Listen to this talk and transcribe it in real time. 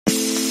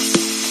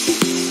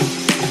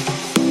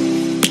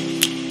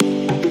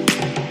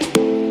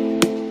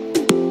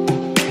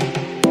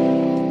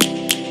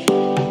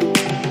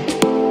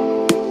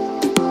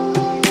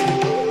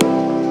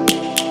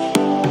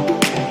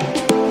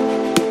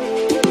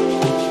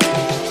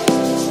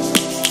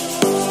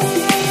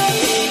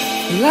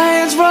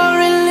Lions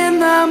roaring in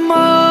the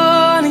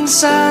morning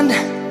sun,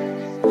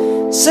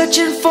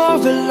 searching for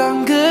a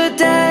longer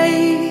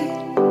day.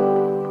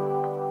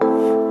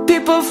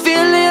 People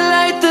feeling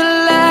like the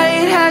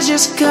light has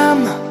just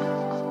come.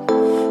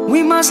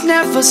 We must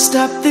never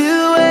stop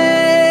the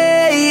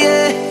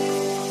way.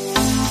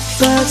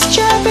 Birds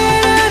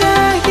chirping and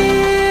I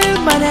hear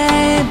my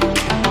name,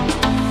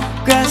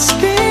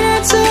 grasping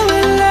into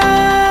a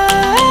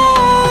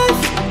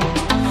life.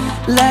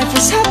 Life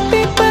is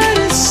happy but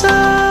it's so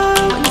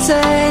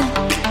insane.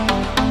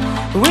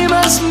 We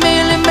must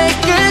merely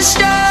make a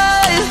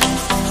start.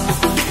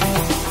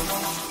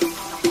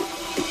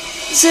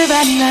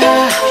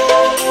 Savannah,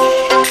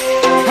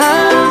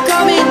 I'm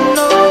coming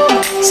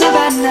home.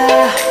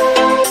 Savannah,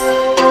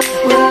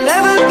 we'll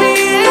never be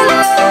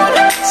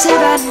alone.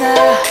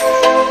 Savannah,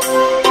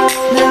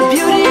 the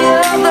beauty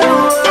of the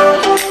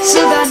world.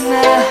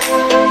 Savannah,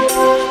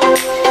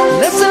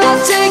 let's all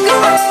take a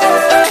walk.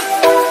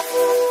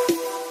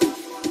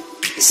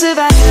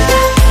 Savannah.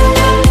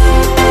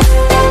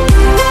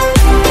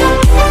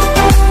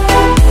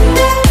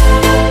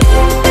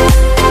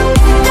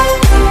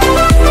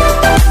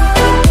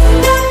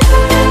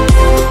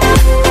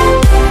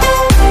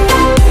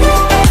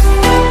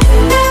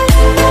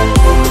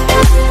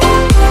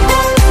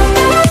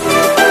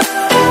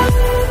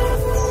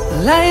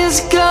 Lion's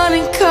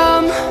gonna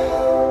come.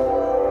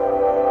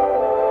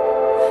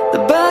 The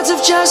birds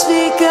have just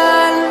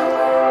begun.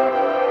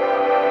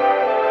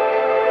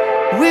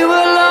 We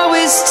will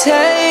always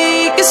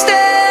take a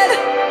stand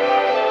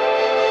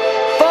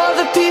for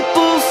the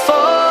people,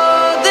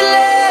 for the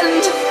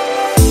land.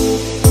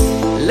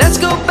 Let's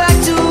go back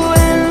to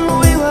when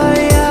we were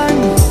young.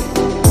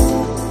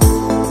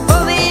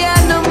 For the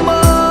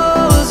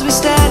animals we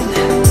stand.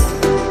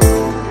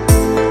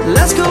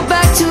 Let's go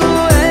back to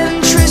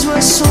when trees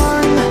were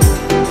swung.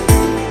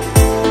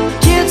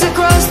 Kids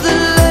across the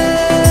land.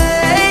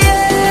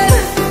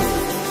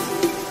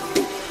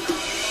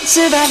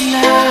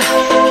 Savannah,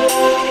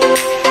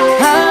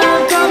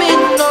 I'm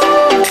coming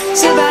home.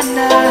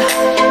 Savannah,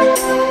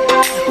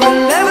 we'll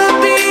never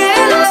be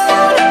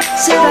alone.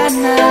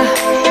 Savannah,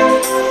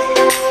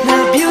 the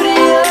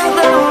beauty of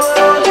the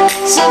world.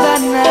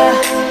 Savannah,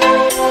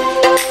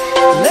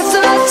 let's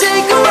all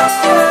take a walk.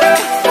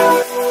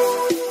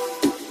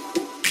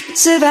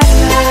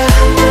 Savannah,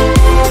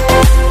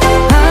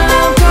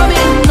 I'm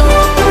coming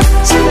home.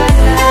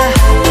 Savannah,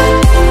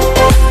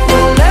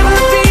 we'll never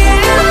be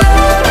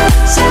alone.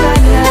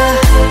 Savannah,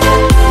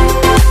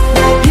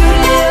 the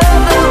beauty of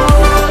the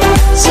world.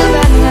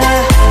 Savannah,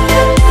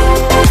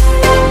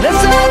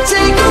 let's all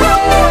take a walk.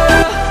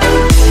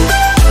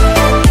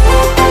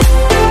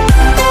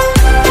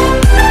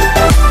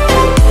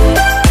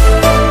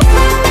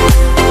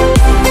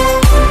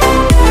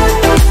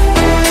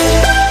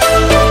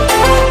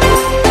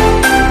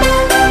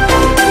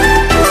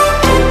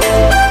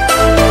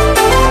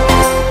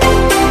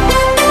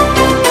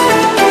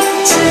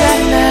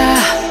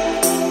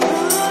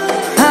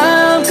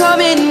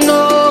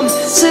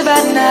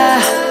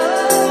 Savannah,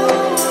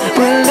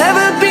 we'll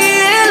never be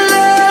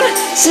alone.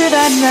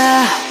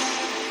 Savannah.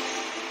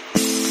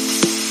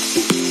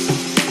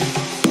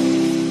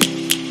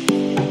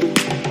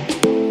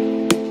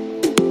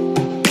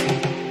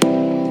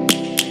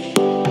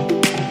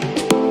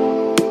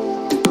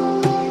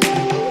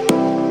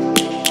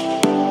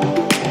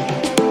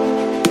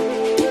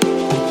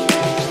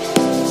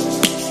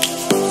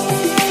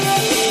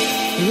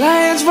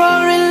 Lions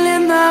roaring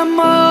in the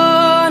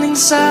morning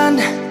sun,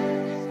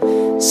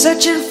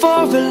 searching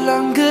for a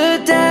longer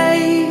day.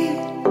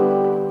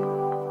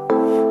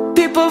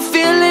 People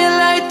feeling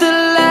like the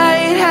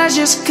light has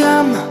just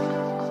come.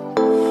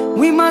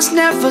 We must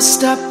never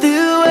stop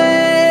the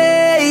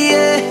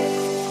way.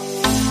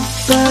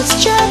 Birds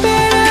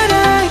chirping and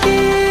I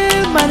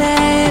hear my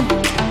name,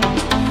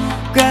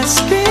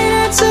 grasping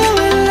into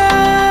a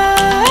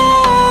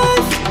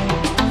life.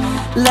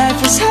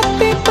 Life is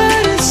happy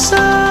but it's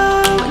so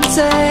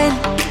insane.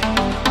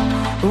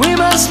 We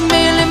must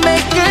merely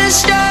make a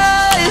start.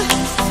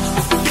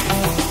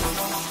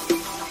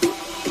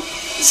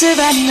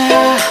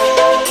 Savannah,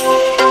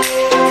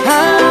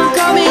 I'm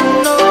coming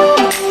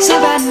home.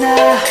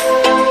 Savannah,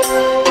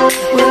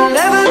 we'll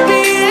never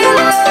be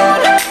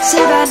alone.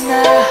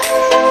 Savannah,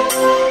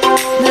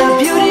 the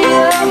beauty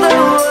of the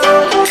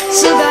world.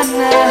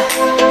 Savannah,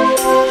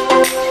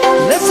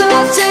 let's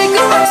all take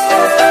a walk.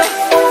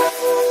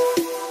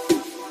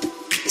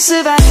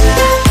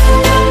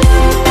 Savannah.